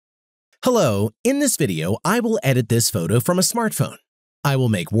Hello, in this video, I will edit this photo from a smartphone. I will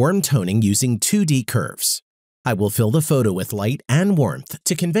make warm toning using 2D curves. I will fill the photo with light and warmth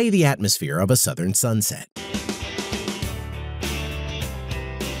to convey the atmosphere of a southern sunset.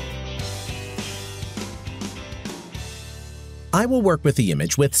 I will work with the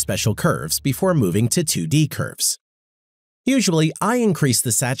image with special curves before moving to 2D curves. Usually, I increase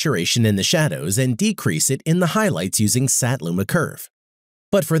the saturation in the shadows and decrease it in the highlights using Luma curve.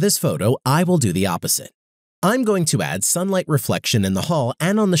 But for this photo, I will do the opposite. I'm going to add sunlight reflection in the hall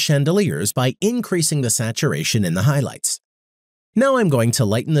and on the chandeliers by increasing the saturation in the highlights. Now I'm going to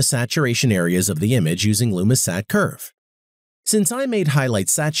lighten the saturation areas of the image using Luma Sat curve. Since I made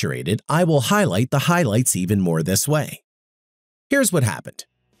highlights saturated, I will highlight the highlights even more this way. Here's what happened.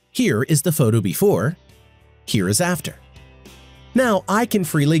 Here is the photo before, here is after. Now I can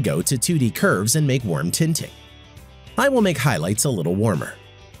freely go to 2D curves and make warm tinting. I will make highlights a little warmer.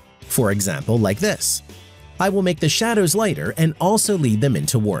 For example, like this. I will make the shadows lighter and also lead them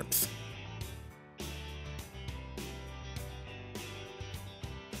into warmth.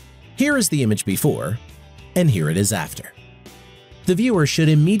 Here is the image before, and here it is after. The viewer should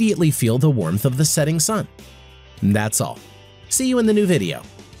immediately feel the warmth of the setting sun. That's all. See you in the new video.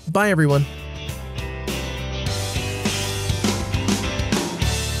 Bye everyone.